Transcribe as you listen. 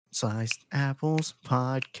Sliced Apples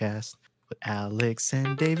Podcast with Alex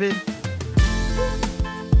and David.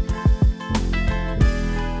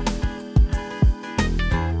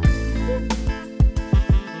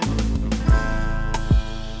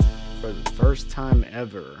 For the first time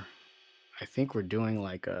ever, I think we're doing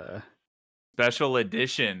like a special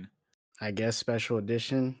edition. I guess special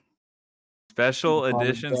edition. Special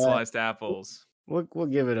edition Sliced Apples. We'll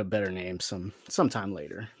give it a better name sometime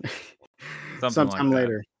later. Sometime like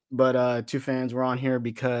later. But two fans, we're on here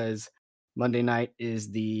because Monday night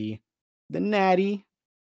is the Natty.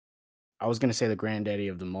 I was gonna say the granddaddy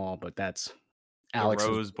of them all, but that's Alex's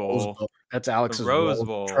Rose Bowl. That's Alex's Rose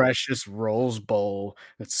Bowl. Precious Rose Bowl.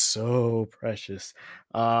 It's so precious.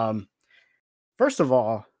 First of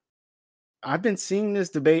all, I've been seeing this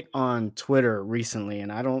debate on Twitter recently,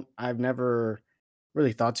 and I've never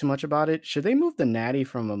really thought too much about it. Should they move the Natty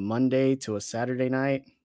from a Monday to a Saturday night?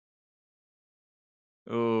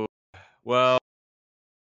 Oh, well,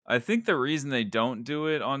 I think the reason they don't do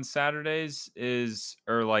it on Saturdays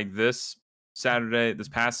or like this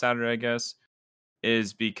past Saturday, I guess,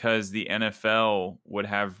 is because the NFL would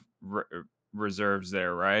have reserves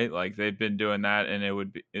there, right? Like they've been doing that,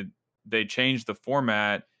 and they changed the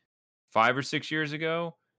format 5 or 6 years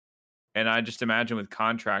ago. And I just imagine with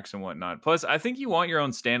contracts and whatnot. Plus, I think you want your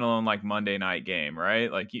own standalone like Monday night game,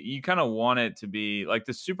 right? Like you kind of want it to be like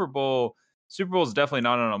the Super Bowl. Super Bowl is definitely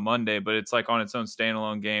not on a Monday, but it's like on its own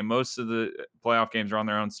standalone game. Most of the playoff games are on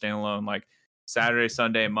their own standalone. Like Saturday,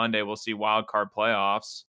 Sunday, and Monday, we'll see wild card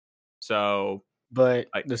playoffs. So, but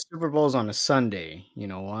the Super Bowl is on a Sunday. You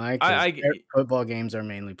know why? Because football games are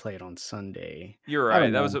mainly played on Sunday. You're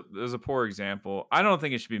right. That was a poor example. I don't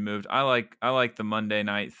think it should be moved. I like the Monday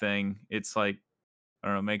night thing. It's like, I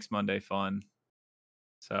don't know, makes Monday fun.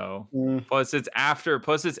 So plus it's after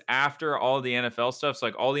all the NFL stuff. So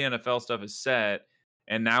like all the NFL stuff is set,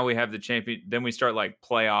 and now we have the champion. Then we start like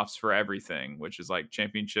playoffs for everything, which is like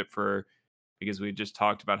championship because we just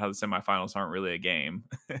talked about how the semifinals aren't really a game.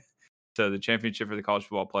 So the championship for the college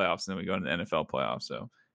football playoffs, and then we go into the NFL playoffs.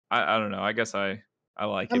 So I don't know. I guess I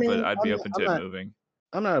like it, but I'd be open to it moving.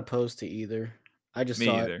 I'm not opposed to either. I just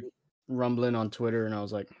saw it rumbling on Twitter, and I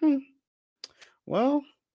was like, well,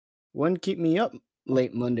 wouldn't keep me up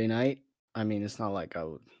late Monday night. I mean, it's not like I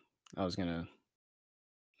was gonna,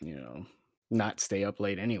 not stay up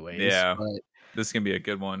late anyways. Yeah, but this can be a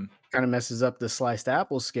good one. Kind of messes up the Sliced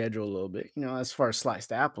Apples schedule a little bit. As far as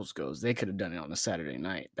Sliced Apples goes, they could have done it on a Saturday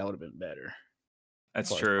night. That would have been better.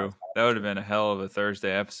 That's true. That would have been a hell of a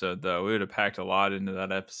Thursday episode, though. We would have packed a lot into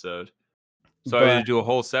that episode. So I had to do a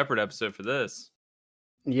whole separate episode for this.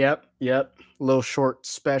 Yep. A little short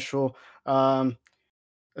special.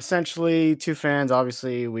 Essentially, two fans.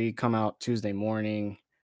 Obviously, we come out Tuesday morning,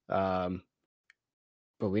 but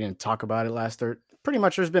we didn't talk about it last Thursday. Pretty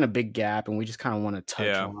much, there's been a big gap, and we just kind of want to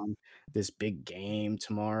touch on this big game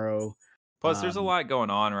tomorrow. Plus, there's a lot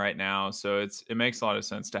going on right now, so it makes a lot of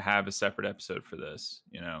sense to have a separate episode for this.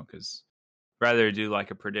 Because rather do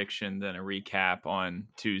like a prediction than a recap on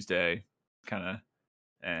Tuesday, kind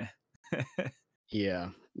of. Yeah.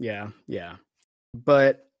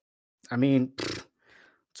 But I mean,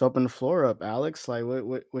 let's open the floor up, Alex. Like,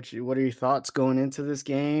 what are your thoughts going into this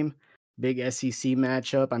game? Big SEC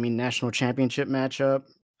matchup. I mean, national championship matchup.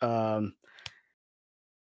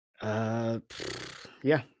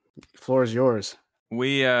 Yeah, floor is yours.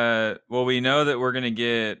 We know that we're gonna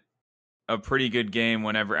get a pretty good game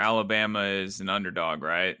whenever Alabama is an underdog,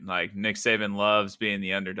 right? Like Nick Saban loves being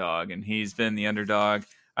the underdog, and he's been the underdog.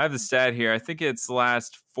 I have the stat here. I think it's the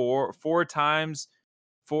last four times.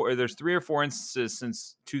 There's 3 or 4 instances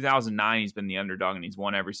since 2009 he's been the underdog, and he's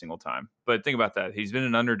won every single time. But think about that. He's been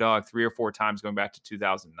an underdog 3 or 4 times going back to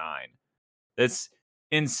 2009. That's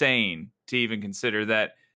insane to even consider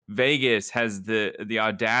that Vegas has the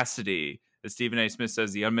audacity, as Stephen A. Smith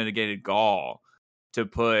says, the unmitigated gall to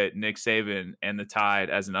put Nick Saban and the Tide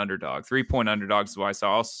as an underdog. 3-point underdogs is what I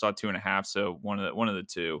saw. I also saw 2.5, so one of the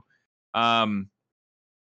two.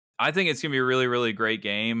 I think it's going to be a really, really great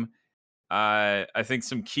game. I think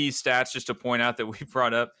some key stats just to point out that we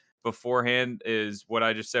brought up beforehand is what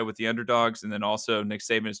I just said with the underdogs, and then also Nick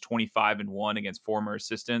Saban is 25-1 against former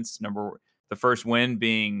assistants. The first win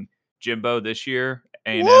being Jimbo this year,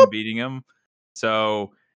 A&M beating him.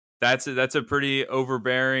 So that's a pretty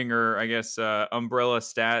overbearing, or I guess umbrella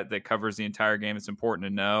stat that covers the entire game. It's important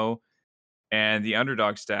to know. And the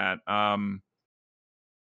underdog stat.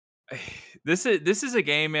 This is a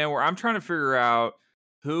game, man, where I'm trying to figure out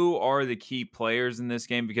who are the key players in this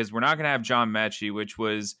game, because we're not going to have John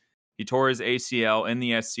Mechie, he tore his ACL in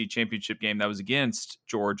the SEC championship game that was against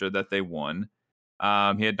Georgia that they won.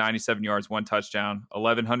 He had 97 yards, 1 touchdown,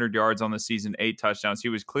 1,100 yards on the season, 8 touchdowns. He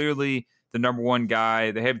was clearly the number one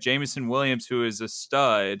guy. They have Jameson Williams, who is a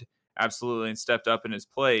stud, absolutely, and stepped up in his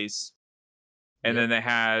place. And then they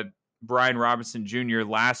had Brian Robinson Jr.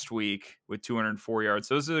 last week with 204 yards.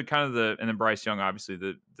 Those are kind of and then Bryce Young, obviously,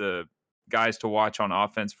 the guys to watch on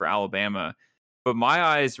offense for Alabama. But my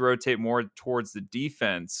eyes rotate more towards the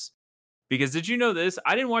defense because did you know this?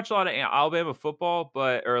 I didn't watch a lot of Alabama football,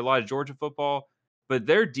 or a lot of Georgia football, but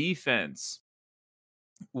their defense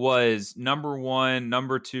was number 1,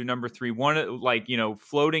 number 2, number 3,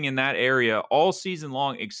 floating in that area all season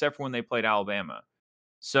long, except for when they played Alabama.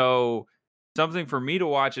 So something for me to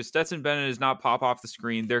watch is Stetson Bennett does not pop off the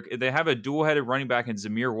screen. They have a dual-headed running back in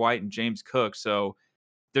Zamir White and James Cook. So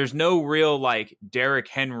there's no real like Derrick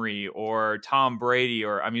Henry or Tom Brady,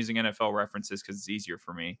 or I'm using NFL references because it's easier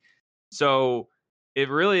for me. So it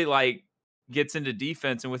really like gets into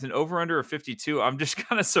defense, and with an over-under of 52, I'm just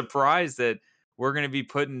kind of surprised that we're going to be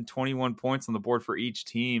putting 21 points on the board for each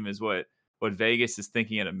team is what Vegas is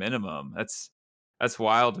thinking at a minimum. That's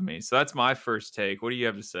wild to me. So that's my first take. What do you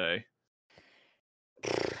have to say?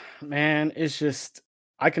 Man, it's just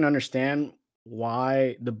I can understand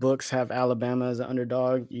why the books have Alabama as an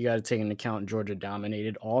underdog. You got to take into account Georgia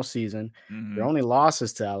dominated all season. Their only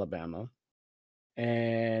losses to Alabama,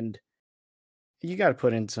 and you got to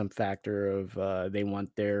put in some factor of they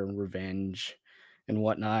want their revenge and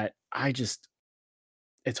whatnot.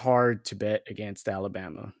 It's hard to bet against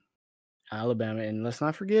Alabama. And let's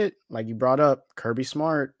not forget, like you brought up, Kirby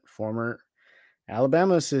Smart, former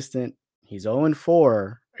Alabama assistant. He's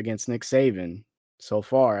 0-4 against Nick Saban so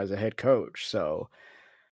far as a head coach. So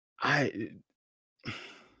I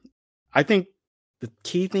think the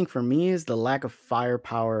key thing for me is the lack of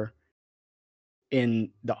firepower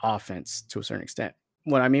in the offense to a certain extent.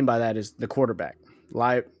 What I mean by that is the quarterback.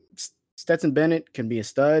 Stetson Bennett can be a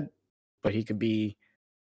stud, but he could be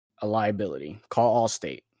a liability. Call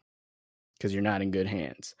Allstate because you're not in good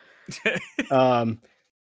hands. I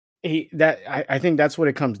think that's what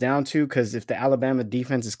it comes down to, because if the Alabama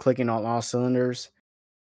defense is clicking on all cylinders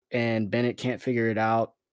and Bennett can't figure it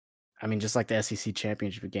out, I mean, just like the SEC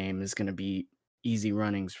championship game is going to be easy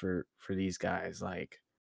runnings for these guys, like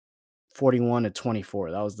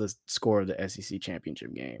 41-24. That was the score of the SEC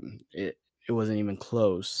championship game. It wasn't even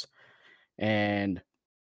close. And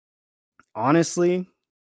honestly,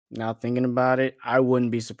 now thinking about it, I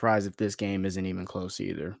wouldn't be surprised if this game isn't even close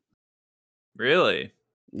either. Really?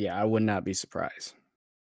 Yeah, I would not be surprised.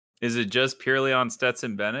 Is it just purely on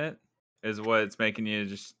Stetson Bennett? Is what it's making you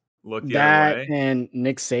just look the That other way? and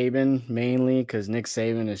Nick Saban mainly, because Nick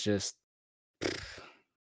Saban is just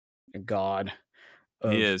a god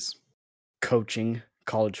of He is coaching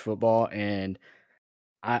college football, and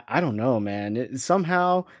I don't know, man.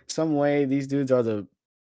 Somehow, some way, these dudes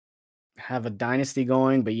have a dynasty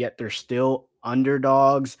going, but yet they're still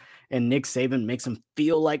underdogs, and Nick Saban makes them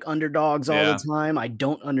feel like underdogs all the time. I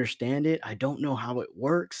don't understand it. I don't know how it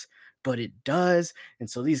works, but it does. And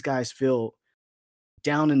so these guys feel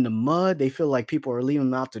down in the mud. They feel like people are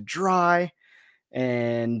leaving them out to dry.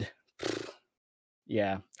 And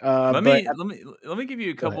yeah. Let me give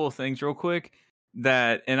you a couple of things real quick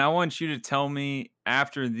and I want you to tell me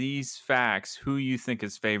after these facts who you think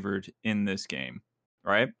is favored in this game,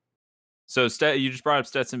 right? So you just brought up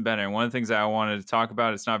Stetson Bennett. And one of the things that I wanted to talk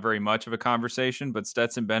about, it's not very much of a conversation, but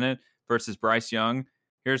Stetson Bennett versus Bryce Young.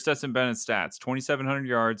 Here's Stetson Bennett's stats: 2,700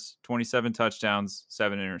 yards, 27 touchdowns,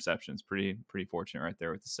 7 interceptions. Pretty fortunate right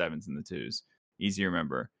there with the 7s and the 2s. Easy to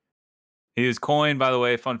remember. He was coined, by the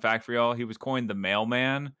way, fun fact for y'all, he was coined the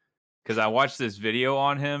mailman because I watched this video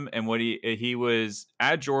on him, and what he was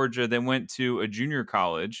at Georgia, then went to a junior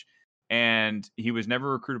college, and he was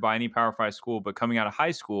never recruited by any Power 5 school, but coming out of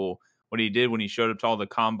high school, what he did when he showed up to all the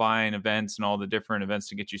combine events and all the different events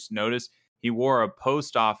to get you noticed, he wore a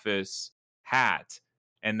post office hat,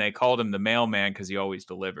 and they called him the mailman because he always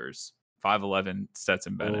delivers. 5'11"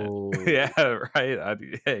 Stetson Bennett. Oh. Yeah, right.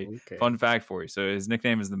 Okay. Fun fact for you. So his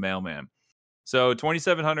nickname is the mailman. So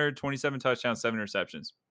 2,700, 27 touchdowns, 7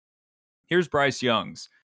 interceptions. Here's Bryce Young's: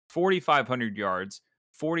 4,500 yards,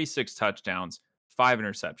 46 touchdowns, 5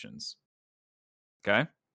 interceptions. Okay?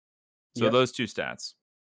 So those two stats.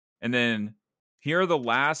 And then here are the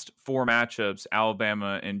last 4 matchups,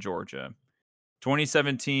 Alabama and Georgia.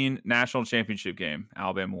 2017 National Championship game,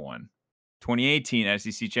 Alabama won. 2018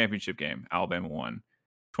 SEC Championship game, Alabama won.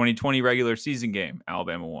 2020 regular season game,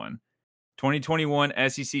 Alabama won. 2021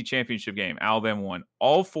 SEC Championship game, Alabama won.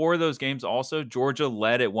 All 4 of those games also, Georgia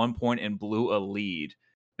led at one point and blew a lead.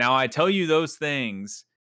 Now, I tell you those things,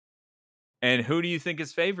 and who do you think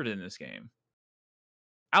is favored in this game?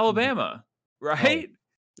 Alabama. Oh, right?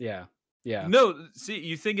 yeah. Yeah. No, see,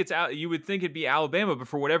 you think it's out. You would think it'd be Alabama, but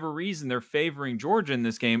for whatever reason, they're favoring Georgia in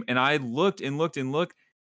this game. And I looked and looked and looked,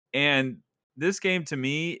 and this game to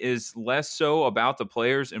me is less so about the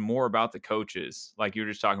players and more about the coaches. Like you were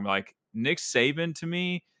just talking about, like Nick Saban to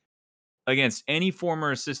me against any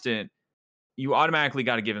former assistant, you automatically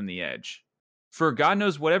got to give him the edge. For God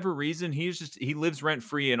knows whatever reason, he lives rent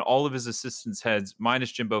free in all of his assistants' heads,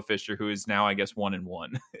 minus Jimbo Fisher, who is now I guess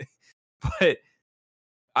 1-1. But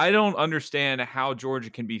I don't understand how Georgia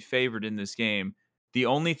can be favored in this game. The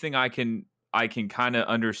only thing I can kind of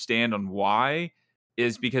understand on why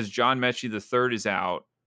is because John Mechie the third is out,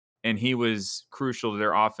 and he was crucial to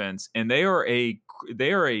their offense. And they are a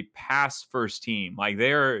pass first team. Like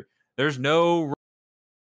there's no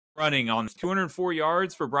running on 204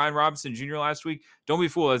 yards for Brian Robinson Jr. last week. Don't be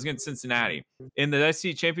fooled. That was against Cincinnati. In the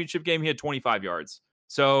SEC championship game, he had 25 yards.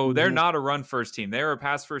 So they're Mhm. not a run first team. They're a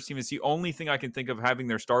pass first team. It's the only thing I can think of having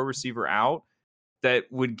their star receiver out that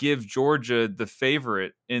would give Georgia the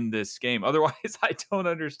favorite in this game. Otherwise, I don't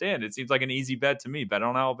understand. It seems like an easy bet to me. Bet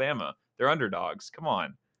on Alabama. They're underdogs. Come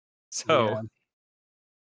on. So,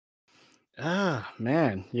 Yeah.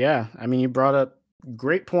 Man. Yeah. I mean, you brought up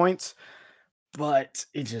great points, but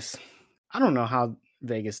I don't know how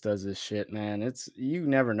Vegas does this shit, man. You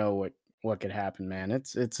never know what could happen, man.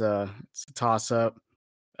 It's a toss up.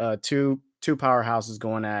 Two powerhouses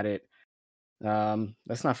going at it.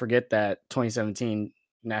 Let's not forget that 2017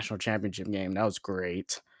 national championship game. That was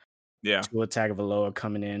great. yeah. Tua Tagovailoa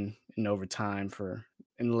coming in overtime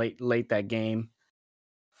in late that game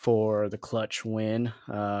for the clutch win.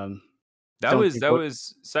 That Don't was think that what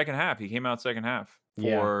was second half. He came out second half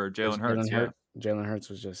Yeah, for versus Jalen Hurts. Yeah. Jalen Hurts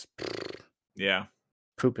was just Yeah.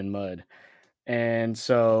 pooping mud. And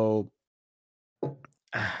so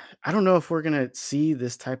I don't know if we're gonna see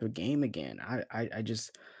this type of game again.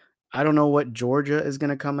 I don't know what Georgia is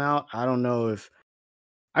gonna come out. I know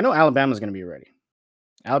Alabama's gonna be ready.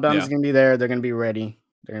 Alabama's Yeah. gonna be there. They're gonna be ready.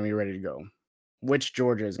 They're gonna be ready to go. Which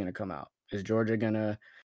Georgia is gonna come out? Is Georgia gonna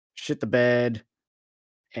shit the bed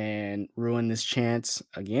and ruin this chance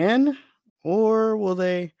again? Or will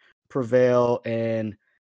they prevail and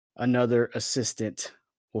another assistant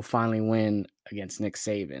will finally win against Nick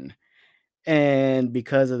Saban? And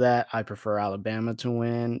because of that, I prefer Alabama to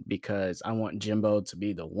win because I want Jimbo to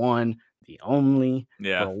be the one, the only for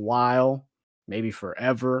Yeah. a while, maybe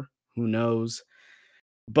forever. Who knows?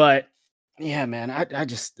 But yeah, man, I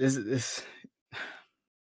just it's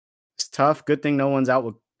tough. Good thing no one's out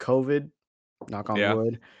with COVID. Knock on Yeah.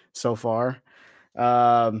 wood. So far,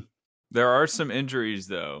 um, There are some injuries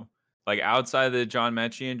though. Like outside of the John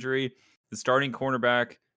Mechie injury, the starting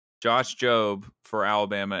cornerback Josh Jobe for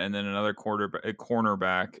Alabama, and then another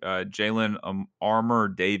cornerback Jalen Armour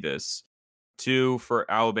Davis, two for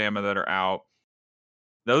Alabama that are out.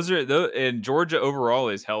 And Georgia overall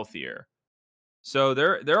is healthier. So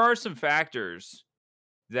there are some factors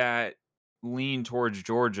that lean towards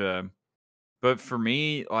Georgia. But for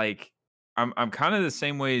me, like I'm kind of the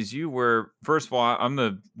same way as you. Where first of all, I'm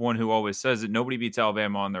the one who always says that nobody beats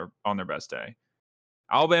Alabama on their best day.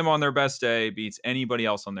 Alabama on their best day beats anybody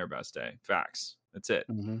else on their best day. Facts. That's it.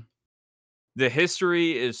 mhm. The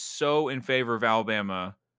history is so in favor of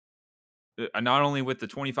Alabama. Not only with the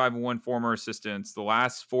 25-1 former assistants, the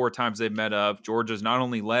last four times they've met up, Georgia's not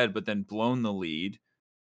only led but then blown the lead.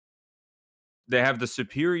 They have the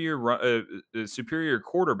superior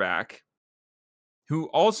quarterback, who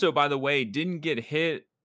also, by the way, didn't get hit,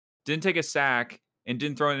 didn't take a sack, and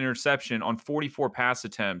didn't throw an interception on 44 pass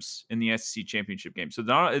attempts in the SEC championship game. So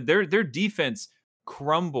their defense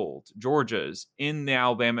crumbled Georgia's in the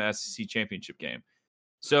Alabama SEC championship game.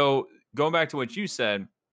 So going back to what you said,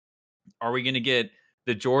 are we going to get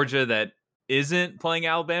the Georgia that isn't playing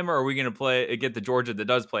Alabama, or are we going to get the Georgia that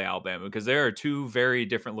does play Alabama? Because there are two very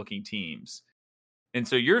different looking teams. And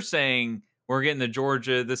so you're saying we're getting the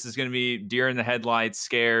Georgia. This is going to be deer in the headlights,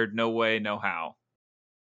 scared, no way, no how.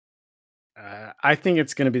 I think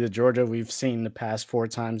it's going to be the Georgia we've seen the past four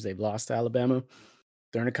times they've lost to Alabama.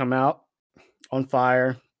 They're going to come out on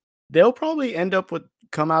fire. They'll probably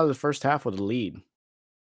come out of the first half with a lead.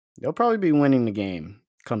 They'll probably be winning the game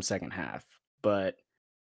come second half. But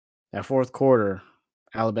that fourth quarter,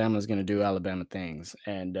 Alabama's going to do Alabama things.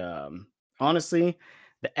 And honestly,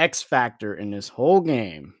 the X factor in this whole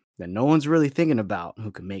game that no one's really thinking about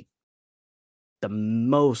who can make the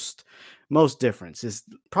most difference is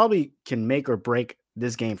probably can make or break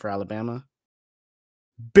this game for Alabama.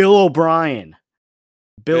 Bill O'Brien.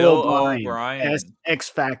 Bill Bill O'Brien. O'Brien. X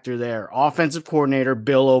factor there. Offensive coordinator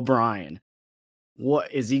Bill O'Brien.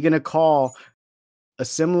 What is he going to call a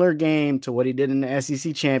similar game to what he did in the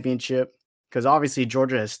SEC championship? because obviously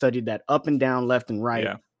Georgia has studied that up and down, left and right.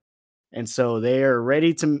 Yeah. And so they are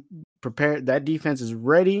ready to prepare. That defense is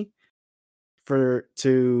ready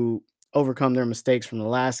to overcome their mistakes from the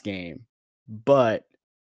last game. But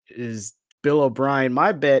is Bill O'Brien,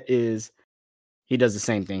 my bet is he does the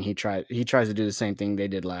same thing. He tries to do the same thing they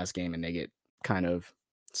did last game, and they get kind of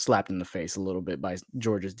slapped in the face a little bit by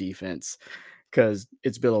Georgia's defense because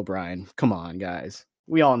it's Bill O'Brien. Come on, guys.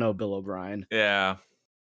 We all know Bill O'Brien. Yeah.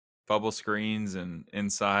 Bubble screens and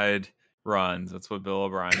inside runs. That's what Bill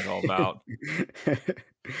O'Brien's all about.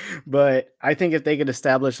 But I think if they could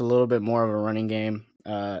establish a little bit more of a running game,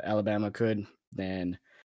 Alabama could, then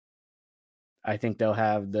I think they'll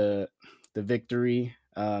have the victory.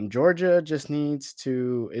 Georgia just needs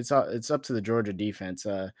to. It's up to the Georgia defense.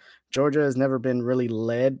 Georgia has never been really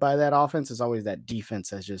led by that offense. It's always that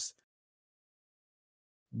defense that's just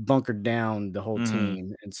bunkered down the whole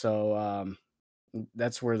team, and so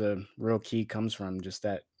that's where the real key comes from. Just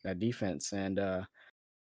that defense, and they're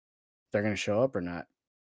going to show up or not.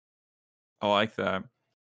 I like that.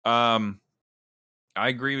 I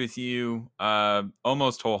agree with you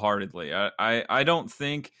almost wholeheartedly. I don't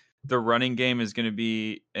think the running game is going to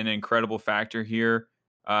be an incredible factor here.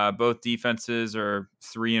 Both defenses are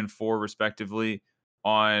 3 and 4 respectively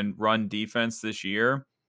on run defense this year.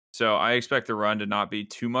 So I expect the run to not be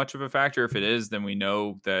too much of a factor. If it is, then we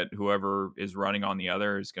know that whoever is running on the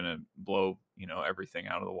other is going to blow, everything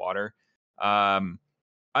out of the water. I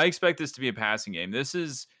expect this to be a passing game. This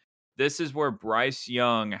is where Bryce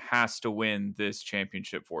Young has to win this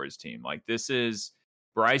championship for his team. Like, this is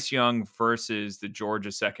Bryce Young versus the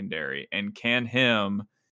Georgia secondary. And can him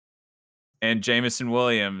and Jamison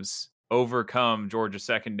Williams overcome Georgia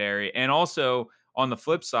secondary? And also, on the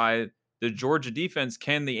flip side, the Georgia defense,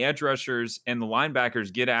 can the edge rushers and the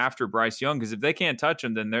linebackers get after Bryce Young? Because if they can't touch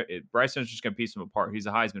him, then Bryce Young's just going to piece them apart. He's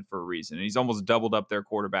a Heisman for a reason. And he's almost doubled up their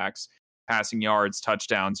quarterbacks, passing yards,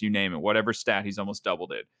 touchdowns, you name it. Whatever stat, he's almost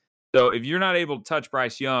doubled it. So if you're not able to touch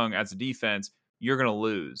Bryce Young as a defense, you're going to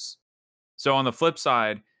lose. So on the flip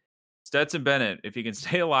side, Stetson Bennett, if he can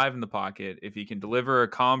stay alive in the pocket, if he can deliver a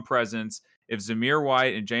calm presence, if Zamir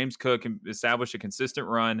White and James Cook can establish a consistent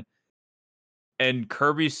run, and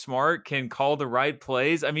Kirby Smart can call the right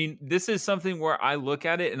plays, I mean, this is something where I look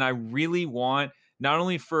at it and I really want not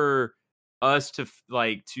only for us to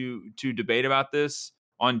to debate about this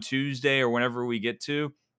on Tuesday or whenever we get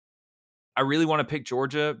to, I really want to pick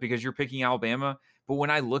Georgia because you're picking Alabama. But when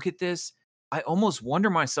I look at this, I almost wonder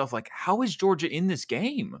myself, like, how is Georgia in this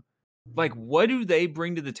game? Like, what do they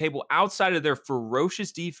bring to the table outside of their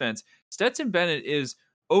ferocious defense? Stetson Bennett is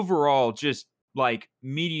overall just like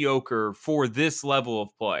mediocre for this level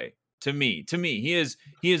of play. To me, he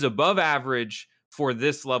is above average for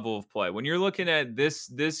this level of play. When you're looking at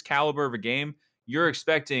this caliber of a game, you're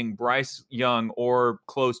expecting Bryce Young or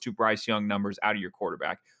close to Bryce Young numbers out of your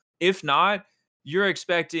quarterback. If not, you're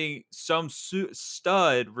expecting some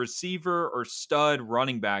stud receiver or stud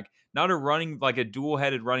running back, not a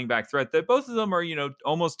dual-headed running back threat that both of them are,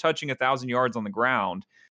 almost touching 1,000 yards on the ground.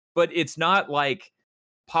 But it's not like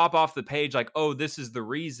pop off the page like, oh, this is the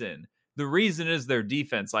reason. The reason is their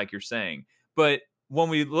defense, like you're saying. But when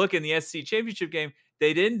we look in the SEC championship game,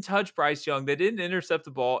 they didn't touch Bryce Young. They didn't intercept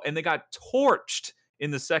the ball, and they got torched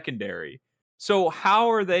in the secondary. So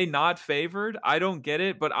how are they not favored? I don't get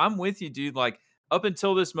it, but I'm with you, dude. Like, up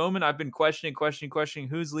until this moment, I've been questioning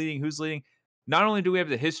who's leading. Not only do we have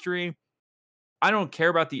the history, I don't care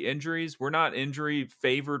about the injuries. We're not injury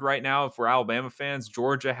favored right now if we're Alabama fans.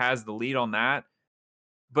 Georgia has the lead on that.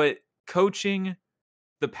 But coaching,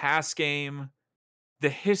 the pass game, the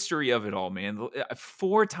history of it all, man.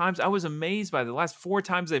 4 times, I was amazed by the last 4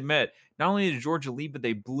 times they've met. Not only did Georgia lead, but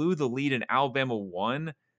they blew the lead and Alabama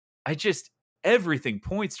won. Everything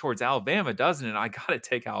points towards Alabama, doesn't it? I got to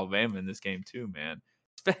take Alabama in this game too, man.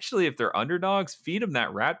 Especially if they're underdogs, feed them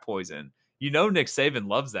that rat poison. Nick Saban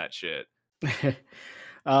loves that shit.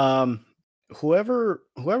 Whoever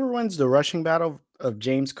wins the rushing battle of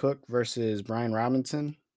James Cook versus Brian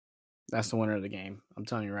Robinson, that's the winner of the game. I'm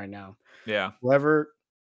telling you right now. Yeah. Whoever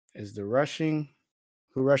is who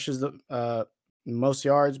rushes the most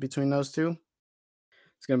yards between those two,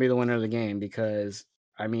 it's going to be the winner of the game because,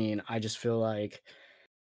 I just feel like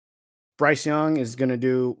Bryce Young is going to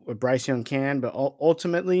do what Bryce Young can, but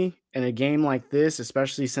ultimately in a game like this,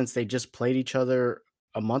 especially since they just played each other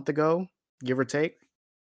a month ago, give or take,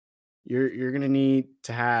 you're going to need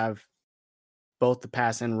to have both the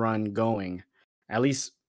pass and run going. At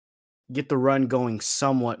least get the run going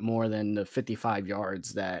somewhat more than the 55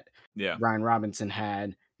 yards that Brian Robinson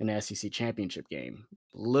had in the SEC championship game.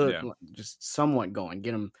 Just somewhat going.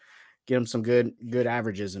 Get him get them some good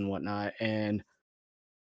averages and whatnot. And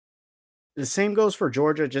the same goes for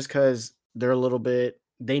Georgia, just because they're a little bit.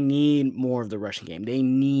 They need more of the rushing game. They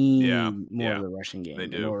Yeah, need more of yeah, the rushing they game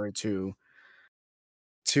in do. order to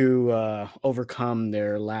overcome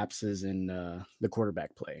their lapses in the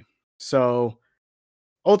quarterback play. So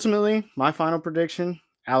ultimately, my final prediction: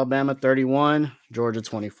 Alabama 31, Georgia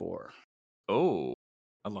 24. Oh,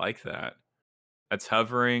 I like that. That's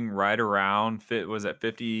hovering right around fit. Was that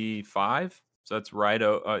 55? So that's right.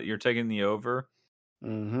 You're taking the over.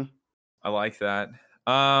 Mm-hmm. I like that.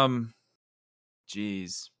 Um,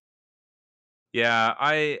 Geez. Yeah,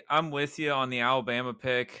 I'm with you on the Alabama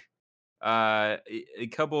pick. A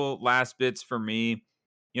couple last bits for me.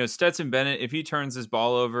 You know, Stetson Bennett, if he turns his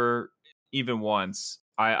ball over even once,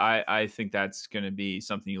 I think that's going to be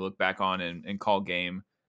something you look back on and call game.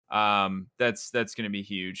 That's going to be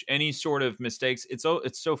huge. Any sort of mistakes, it's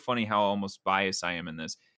so funny how almost biased I am in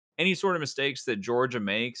this. Any sort of mistakes that Georgia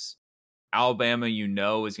makes, Alabama,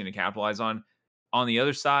 is going to capitalize on. On the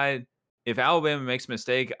other side, if Alabama makes a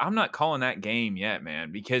mistake, I'm not calling that game yet,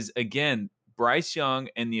 man, because again, Bryce Young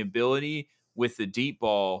and the ability with the deep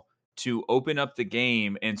ball to open up the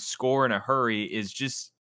game and score in a hurry is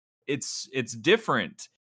just it's different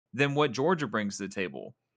than what Georgia brings to the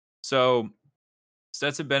table. So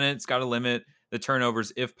Stetson Bennett's got to limit the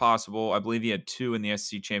turnovers if possible. I believe he had 2 in the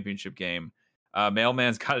SEC championship game.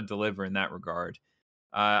 Mailman's got to deliver in that regard.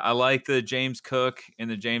 I like the James Cook and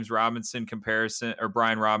the James Robinson comparison, or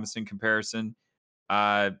Brian Robinson comparison.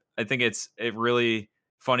 I think it really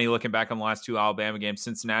funny looking back on the last 2 Alabama games.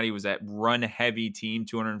 Cincinnati was that run heavy team,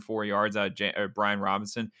 204 yards out of Brian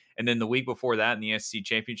Robinson, and then the week before that in the SEC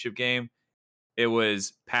championship game, it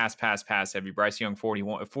was pass heavy. Bryce Young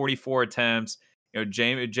 44 attempts. You know,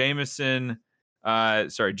 Jameson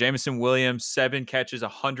Williams 7 catches,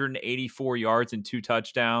 184 yards and 2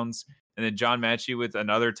 touchdowns. And then John Mechie with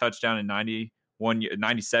another touchdown and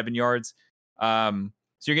 97 yards. So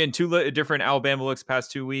you're getting 2 different Alabama looks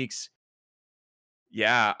past 2 weeks.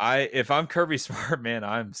 Yeah, if I'm Kirby Smart, man,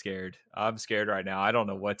 I'm scared. I'm scared right now. I don't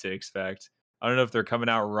know what to expect. I don't know if they're coming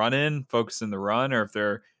out running, focusing the run, or if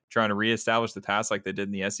they're trying to reestablish the pass like they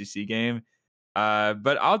did in the SEC game.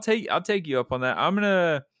 But I'll take you up on that. I'm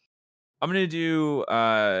gonna do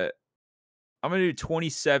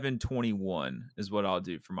 27-21 is what I'll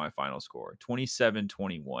do for my final score.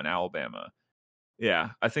 27-21 Alabama.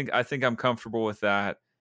 Yeah, I think I'm comfortable with that.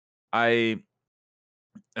 I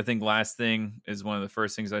think last thing is one of the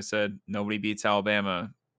first things I said. Nobody beats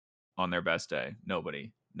Alabama on their best day.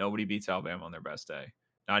 Nobody beats Alabama on their best day.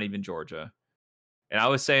 Not even Georgia. And I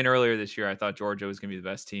was saying earlier this year, I thought Georgia was going to be the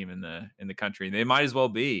best team in the country. They might as well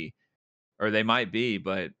be, or they might be,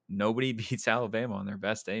 but nobody beats Alabama on their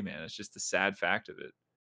best day, man. It's just the sad fact of it.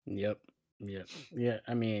 Yep. Yep. Yeah.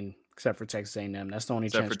 I mean, except for Texas A&M, that's the only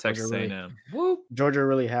Except chance for Texas A&M. Whoop. Georgia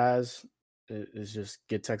really has is just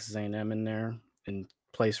get Texas A&M in there in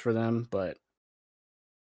place for them, but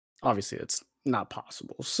obviously it's not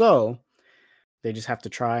possible. So they just have to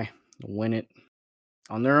try to win it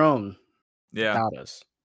on their own Yeah. without us.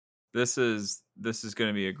 This is going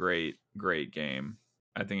to be a great game.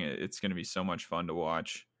 I think it's going to be so much fun to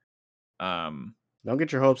watch. Don't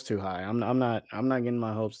get your hopes too high. I'm not getting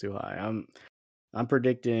my hopes too high. I'm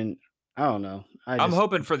predicting. I don't know. I'm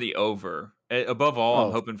hoping for the over. Above all, I'm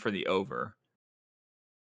Oh, hoping for the over.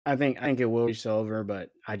 I think it will reach over, but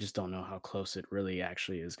I just don't know how close it really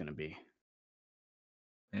actually is going to be.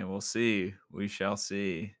 And we'll see. We shall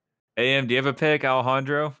see. AM, do you have a pick,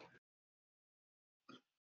 Alejandro?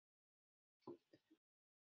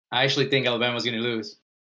 I actually think Alabama's going to lose.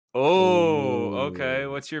 Oh, okay.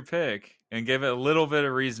 What's your pick? And give it a little bit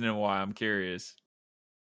of reasoning why. I'm curious.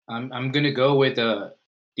 I'm going to go with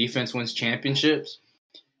defense wins championships,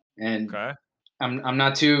 and Okay. I'm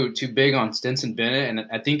not too big on Stetson Bennett, and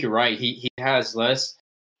I think you're right. He has less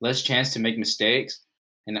chance to make mistakes,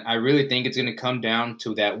 and I really think it's going to come down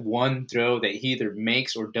to that one throw that he either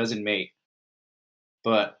makes or doesn't make.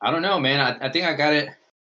 But I don't know, man. I think I got it.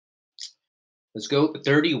 Let's go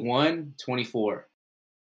 31-24.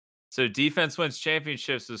 So defense wins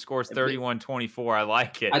championships. The score's 31-24. I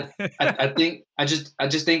like it. I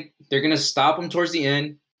just think they're gonna stop him towards the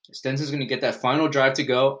end. Stenson's gonna get that final drive to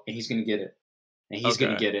go, and he's gonna get it. And he's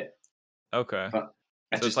gonna get it. Okay. But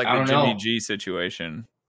it's like the Jimmy G situation.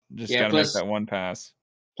 Just gotta make that one pass.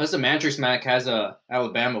 Plus, the mattress Mac has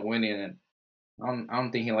Alabama winning, and I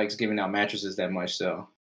don't think he likes giving out mattresses that much. So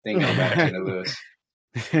I think Alabama's gonna lose.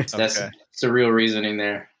 So that's the real reasoning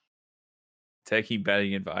there. Taking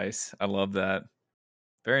betting advice. I love that.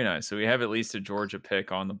 Very nice. So we have at least a Georgia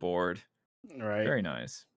pick on the board. Right. Very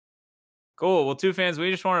nice. Cool. Well, two fans, we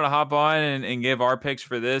just wanted to hop on and give our picks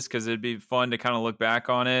for this because it'd be fun to kind of look back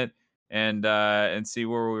on it and see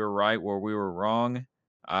where we were right, where we were wrong.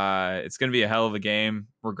 It's going to be a hell of a game,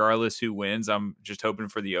 regardless who wins. I'm just hoping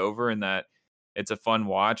for the over and that it's a fun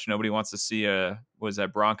watch. Nobody wants to see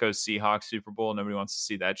Broncos Seahawks Super Bowl. Nobody wants to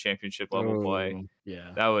see that championship level play.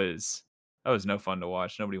 Yeah, that was no fun to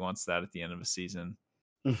watch. Nobody wants that at the end of a season.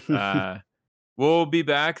 We'll be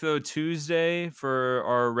back though Tuesday for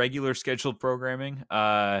our regular scheduled programming.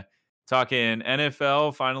 Talking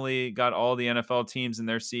NFL. Finally got all the NFL teams in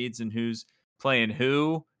their seeds and who's playing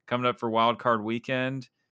who coming up for Wild Card Weekend.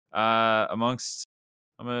 Amongst,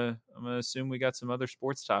 I'm gonna assume we got some other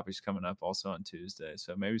sports topics coming up also on Tuesday.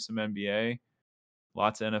 So maybe some NBA,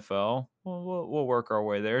 lots of NFL. We'll work our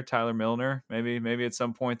way there. Tyler Milner, maybe at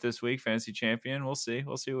some point this week, fantasy champion. We'll see.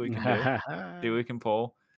 We'll see what we can do. See what we can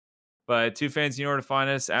pull. But two fans, you know where to find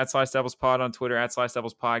us at Sliced Apples Pod on Twitter, at Sliced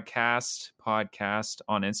Apples Podcast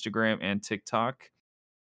on Instagram and TikTok.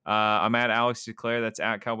 I'm at Alex Declare, that's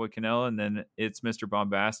at Cowboy Canella, and then it's Mr.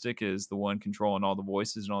 Bombastic is the one controlling all the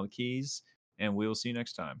voices and all the keys. And we will see you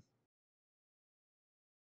next time.